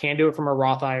completeness. You can do it from a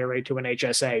Roth IRA to an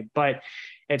HSA, but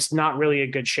it's not really a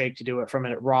good shake to do it from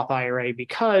a Roth IRA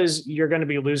because you're going to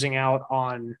be losing out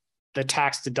on the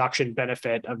tax deduction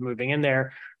benefit of moving in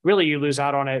there. Really, you lose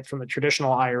out on it from the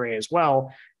traditional IRA as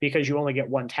well because you only get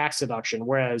one tax deduction,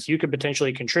 whereas you could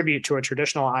potentially contribute to a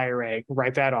traditional IRA,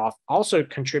 write that off, also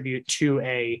contribute to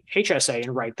a HSA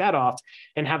and write that off,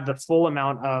 and have the full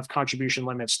amount of contribution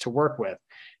limits to work with.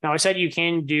 Now, I said you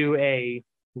can do a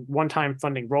one-time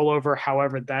funding rollover.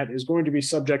 However, that is going to be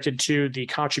subjected to the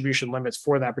contribution limits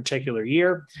for that particular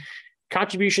year.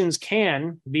 Contributions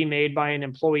can be made by an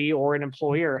employee or an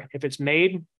employer. If it's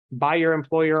made by your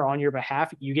employer on your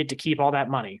behalf, you get to keep all that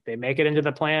money. They make it into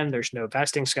the plan. There's no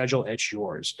vesting schedule. It's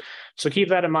yours. So keep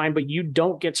that in mind, but you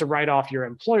don't get to write off your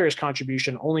employer's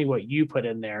contribution, only what you put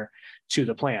in there to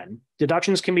the plan.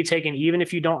 Deductions can be taken even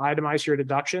if you don't itemize your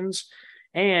deductions,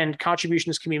 and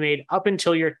contributions can be made up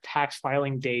until your tax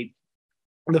filing date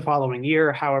the following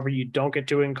year. However, you don't get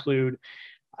to include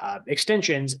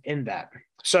extensions in that.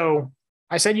 So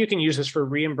I said you can use this for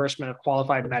reimbursement of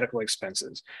qualified medical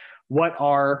expenses. What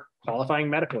are qualifying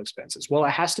medical expenses? Well, it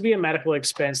has to be a medical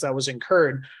expense that was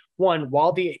incurred, one,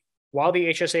 while the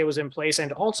HSA was in place,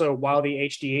 and also while the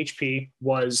HDHP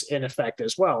was in effect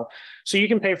as well. So you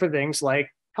can pay for things like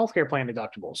healthcare plan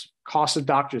deductibles, cost of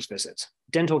doctor's visits,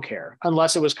 dental care,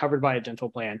 unless it was covered by a dental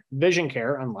plan, vision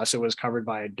care, unless it was covered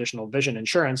by additional vision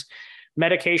insurance,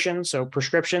 medication, so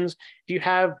prescriptions. If you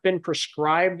have been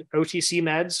prescribed OTC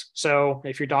meds, so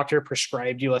if your doctor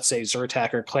prescribed you, let's say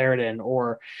Zyrtec or Claritin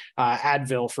or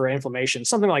Advil for inflammation,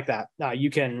 something like that, you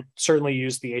can certainly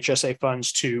use the HSA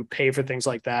funds to pay for things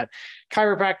like that.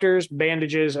 Chiropractors,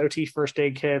 bandages, OT first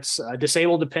aid kits,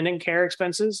 disabled dependent care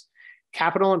expenses,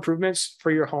 capital improvements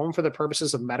for your home for the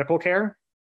purposes of medical care,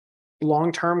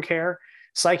 long-term care,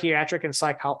 psychiatric and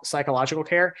psychological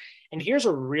care. And here's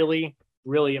a really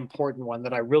important one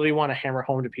that I really want to hammer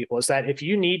home to people is that if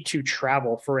you need to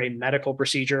travel for a medical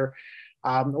procedure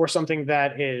or something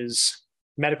that is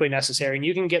medically necessary, and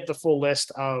you can get the full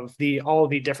list of all of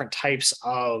the different types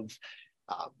of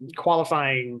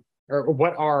qualifying or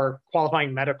what are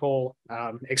qualifying medical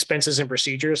expenses and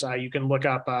procedures. You can look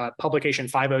up publication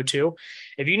 502.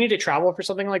 If you need to travel for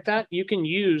something like that, you can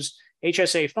use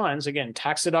HSA funds, again,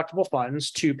 tax deductible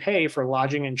funds, to pay for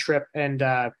lodging and trip and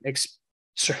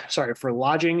for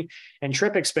lodging and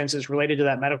trip expenses related to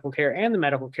that medical care and the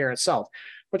medical care itself,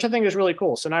 which I think is really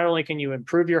cool. So not only can you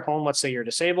improve your home, let's say you're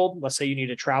disabled, let's say you need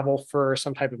to travel for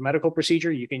some type of medical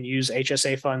procedure, you can use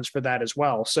HSA funds for that as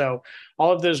well. So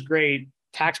all of those great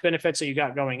tax benefits that you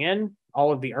got going in,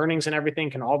 all of the earnings and everything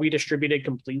can all be distributed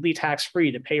completely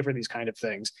tax-free to pay for these kind of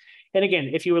things. And again,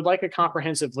 if you would like a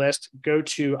comprehensive list, go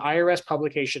to IRS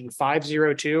publication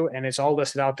 502, and it's all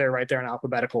listed out there right there in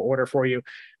alphabetical order for you.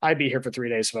 I'd be here for 3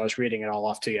 days if I was reading it all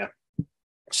off to you.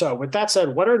 So with that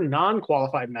said, what are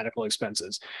non-qualified medical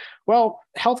expenses? Well,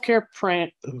 healthcare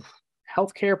plan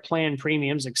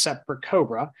premiums, except for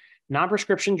COBRA,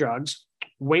 non-prescription drugs,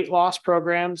 weight loss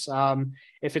programs,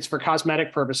 if it's for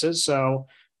cosmetic purposes. So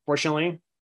fortunately,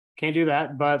 can't do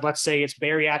that. But let's say it's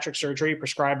bariatric surgery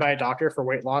prescribed by a doctor for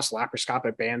weight loss,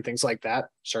 laparoscopic band, things like that,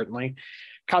 certainly.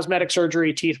 Cosmetic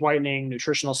surgery, teeth whitening,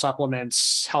 nutritional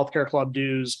supplements, healthcare club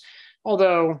dues.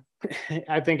 Although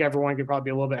I think everyone could probably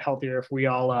be a little bit healthier if we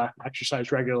all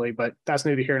exercise regularly, but that's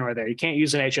neither here nor there. You can't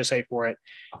use an HSA for it.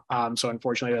 So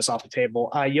unfortunately, that's off the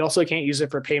table. You also can't use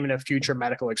it for payment of future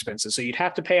medical expenses. So you'd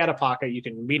have to pay out of pocket. You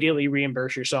can immediately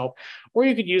reimburse yourself, or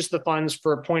you could use the funds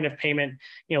for a point of payment.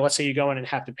 You know, let's say you go in and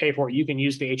have to pay for it. You can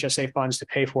use the HSA funds to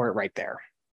pay for it right there.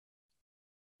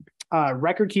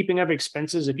 Record keeping of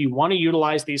expenses. If you want to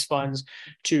utilize these funds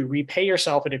to repay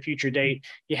yourself at a future date,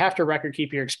 you have to record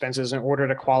keep your expenses in order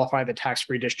to qualify the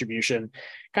tax-free distribution.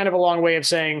 Kind of a long way of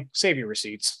saying save your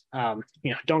receipts.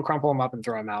 Don't crumple them up and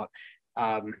throw them out.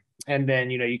 And then,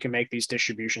 you can make these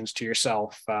distributions to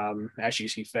yourself as you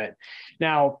see fit.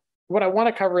 Now, what I want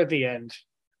to cover at the end,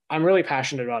 I'm really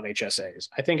passionate about HSAs.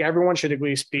 I think everyone should at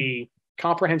least be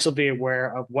comprehensively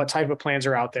aware of what type of plans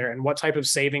are out there and what type of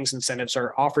savings incentives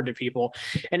are offered to people.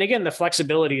 And again, the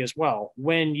flexibility as well.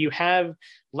 When you have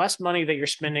less money that you're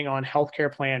spending on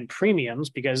healthcare plan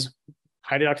premiums, because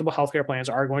high deductible healthcare plans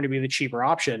are going to be the cheaper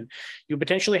option, you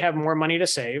potentially have more money to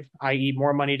save, i.e.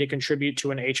 more money to contribute to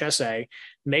an HSA,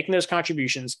 making those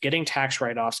contributions, getting tax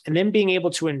write-offs, and then being able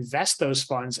to invest those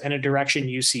funds in a direction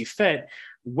you see fit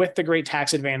with the great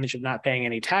tax advantage of not paying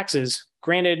any taxes.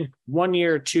 Granted, 1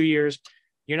 year, 2 years,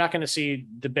 you're not going to see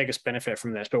the biggest benefit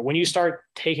from this. But when you start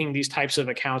taking these types of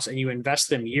accounts and you invest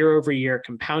them year over year,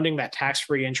 compounding that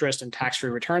tax-free interest and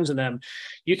tax-free returns in them,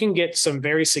 you can get some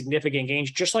very significant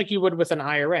gains, just like you would with an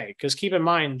IRA. Because keep in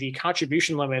mind, the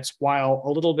contribution limits, while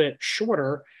a little bit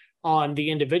shorter on the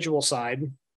individual side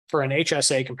for an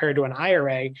HSA compared to an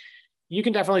IRA, you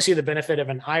can definitely see the benefit of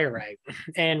an IRA.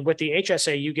 And with the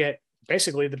HSA, you get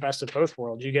basically the best of both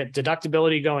worlds. You get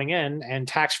deductibility going in and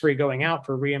tax-free going out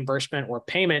for reimbursement or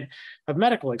payment of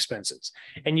medical expenses.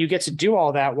 And you get to do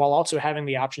all that while also having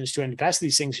the options to invest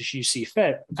these things as you see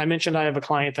fit. I mentioned I have a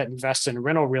client that invests in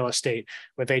rental real estate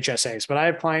with HSAs, but I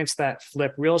have clients that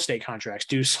flip real estate contracts,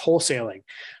 do wholesaling,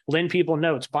 lend people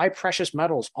notes, buy precious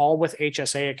metals, all with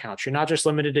HSA accounts. You're not just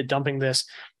limited to dumping this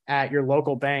at your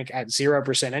local bank at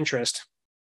 0% interest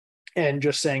and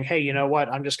just saying, hey, you know what,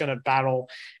 I'm just going to battle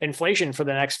inflation for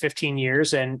the next 15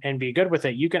 years and be good with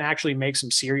it. You can actually make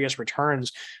some serious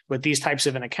returns with these types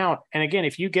of an account. And again,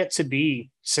 if you get to be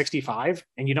 65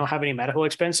 and you don't have any medical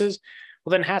expenses,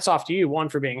 well, then hats off to you, one,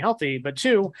 for being healthy, but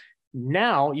two,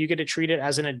 now you get to treat it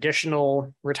as an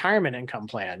additional retirement income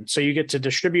plan. So you get to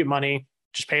distribute money,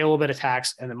 just pay a little bit of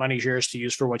tax, and the money's yours to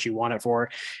use for what you want it for.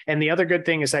 And the other good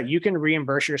thing is that you can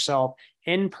reimburse yourself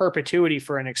in perpetuity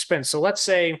for an expense. So let's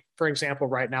say, for example,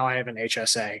 right now I have an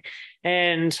HSA,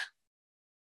 and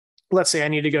let's say I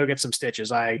need to go get some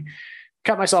stitches. I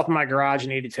cut myself in my garage and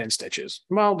needed 10 stitches.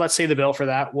 Well, let's say the bill for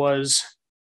that was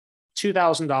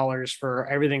 $2,000 for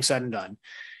everything said and done.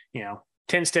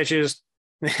 10 stitches,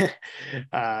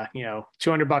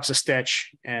 $200 a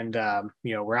stitch, and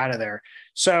we're out of there.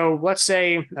 So let's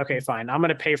say, okay, fine, I'm going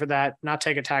to pay for that, not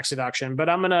take a tax deduction, but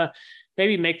I'm going to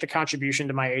maybe make the contribution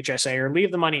to my HSA or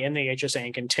leave the money in the HSA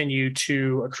and continue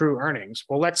to accrue earnings.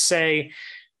 Well, let's say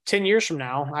 10 years from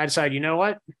now, I decide, you know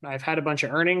what, I've had a bunch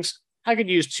of earnings, I could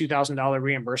use $2,000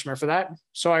 reimbursement for that.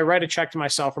 So I write a check to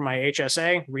myself for my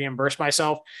HSA, reimburse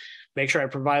myself, make sure I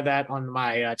provide that on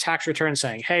my tax return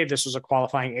saying, hey, this was a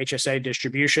qualifying HSA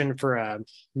distribution for a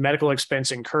medical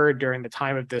expense incurred during the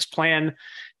time of this plan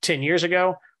 10 years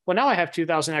ago. Well, now I have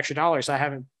 $2,000 extra dollars. I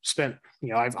haven't spent,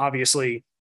 I've obviously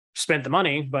spent the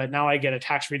money, but now I get a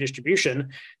tax-free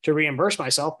distribution to reimburse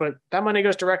myself, but that money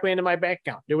goes directly into my bank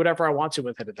account. Do whatever I want to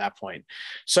with it at that point.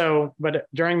 So,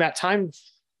 during that time,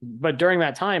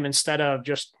 instead of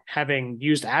just having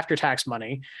used after-tax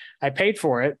money, I paid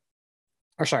for it,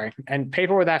 paid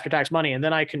for with after-tax money, and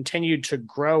then I continued to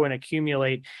grow and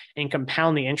accumulate and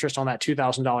compound the interest on that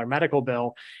 $2,000 medical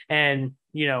bill. And,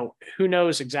 who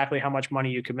knows exactly how much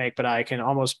money you can make, but I can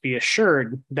almost be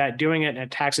assured that doing it in a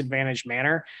tax-advantaged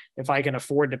manner, if I can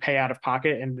afford to pay out of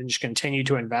pocket and then just continue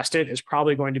to invest it, is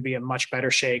probably going to be a much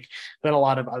better shake than a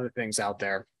lot of other things out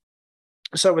there.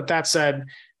 So with that said,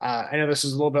 I know this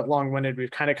is a little bit long-winded. We've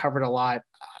kind of covered a lot.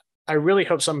 I really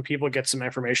hope some people get some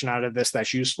information out of this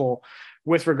that's useful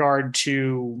with regard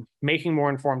to making more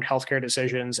informed healthcare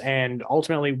decisions and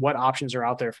ultimately what options are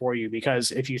out there for you. Because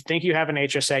if you think you have an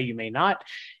HSA, you may not.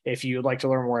 If you'd like to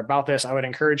learn more about this, I would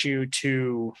encourage you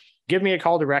to give me a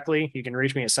call directly. You can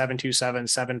reach me at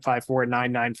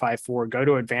 727-754-9954. Go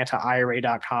to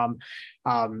advantaira.com.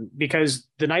 Because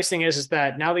the nice thing is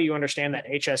that now that you understand that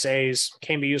HSAs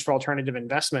can be used for alternative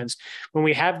investments, when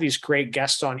we have these great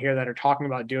guests on here that are talking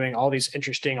about doing all these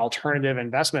interesting alternative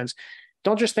investments,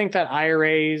 don't just think that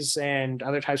IRAs and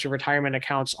other types of retirement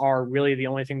accounts are really the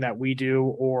only thing that we do,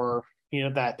 or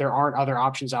that there aren't other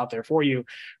options out there for you.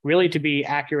 Really, to be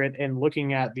accurate in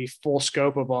looking at the full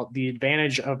scope of the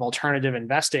advantage of alternative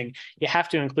investing, you have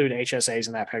to include HSAs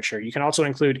in that picture. You can also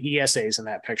include ESAs in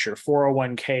that picture,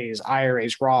 401ks,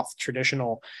 IRAs, Roth,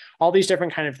 traditional. All these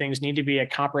different kind of things need to be a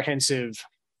comprehensive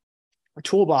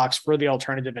toolbox for the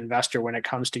alternative investor when it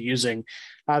comes to using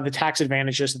the tax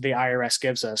advantages that the IRS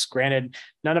gives us. Granted,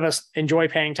 none of us enjoy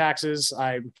paying taxes.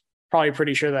 I'm probably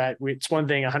pretty sure that it's one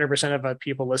thing 100% of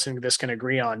people listening to this can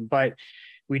agree on, but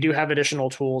we do have additional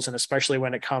tools, and especially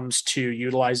when it comes to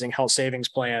utilizing health savings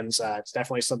plans, it's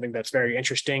definitely something that's very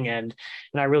interesting, and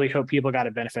I really hope people got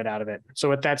a benefit out of it. So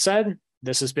with that said,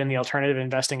 this has been the Alternative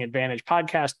Investing Advantage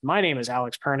podcast. My name is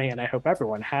Alex Perny, and I hope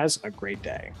everyone has a great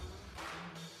day.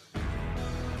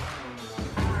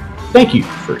 Thank you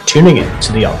for tuning in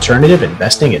to the Alternative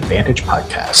Investing Advantage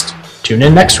podcast. Tune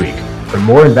in next week for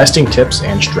more investing tips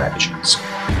and strategies.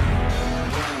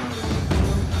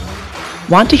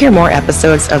 Want to hear more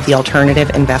episodes of the Alternative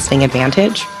Investing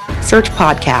Advantage? Search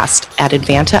podcast at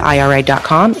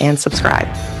advantaira.com and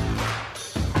subscribe.